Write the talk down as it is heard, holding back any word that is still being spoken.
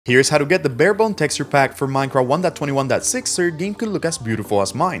Here's how to get the Barebone texture pack for Minecraft 1.21.6 so your game could look as beautiful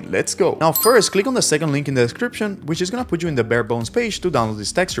as mine. Let's go. Now first, click on the second link in the description, which is gonna put you in the Barebones page to download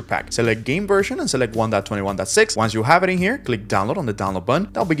this texture pack. Select game version and select 1.21.6. Once you have it in here, click download on the download button.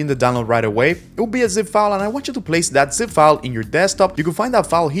 That'll begin the download right away. It will be a zip file and I want you to place that zip file in your desktop. You can find that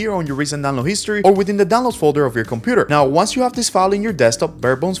file here on your recent download history or within the downloads folder of your computer. Now once you have this file in your desktop,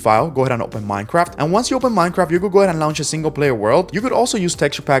 Barebones file, go ahead and open Minecraft. And once you open Minecraft, you could go ahead and launch a single player world. You could also use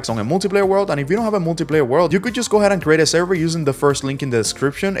texture packs on a multiplayer world, and if you don't have a multiplayer world, you could just go ahead and create a server using the first link in the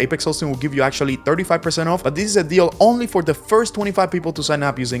description. Apex Hosting will give you actually 35% off, but this is a deal only for the first 25 people to sign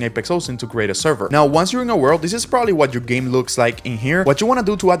up using Apex Hosting to create a server. Now once you're in a world, this is probably what your game looks like in here. What you want to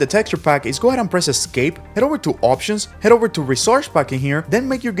do to add the texture pack is go ahead and press escape, head over to options, head over to resource pack in here, then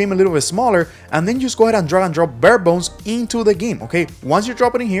make your game a little bit smaller, and then just go ahead and drag and drop Barebones into the game. Okay, once you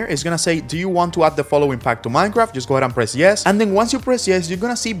drop it in here, it's gonna say, do you want to add the following pack to Minecraft? Just go ahead and press yes, and then once you press yes, you're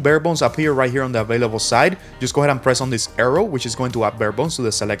gonna see Barebones appear right here on the available side. Just go ahead and press on this arrow, which is going to add Barebones to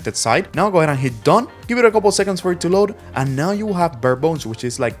the selected side. Now go ahead and hit done, give it a couple seconds for it to load, and now you have Barebones, which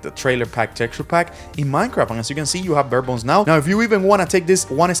is like the trailer pack texture pack in Minecraft. And as you can see, you have Barebones now. Now if you even want to take this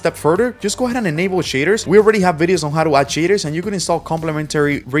one step further, just go ahead and enable shaders. We already have videos on how to add shaders, and you can install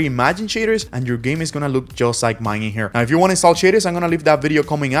complementary reimagined shaders, and your game is gonna look just like mine in here. Now if you want to install shaders, I'm gonna leave that video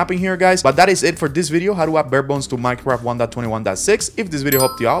coming up in here, guys. But that is it for this video, how to add Barebones to Minecraft 1.21.6. If this video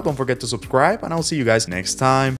helped you out, don't forget to subscribe, and I'll see you guys next time.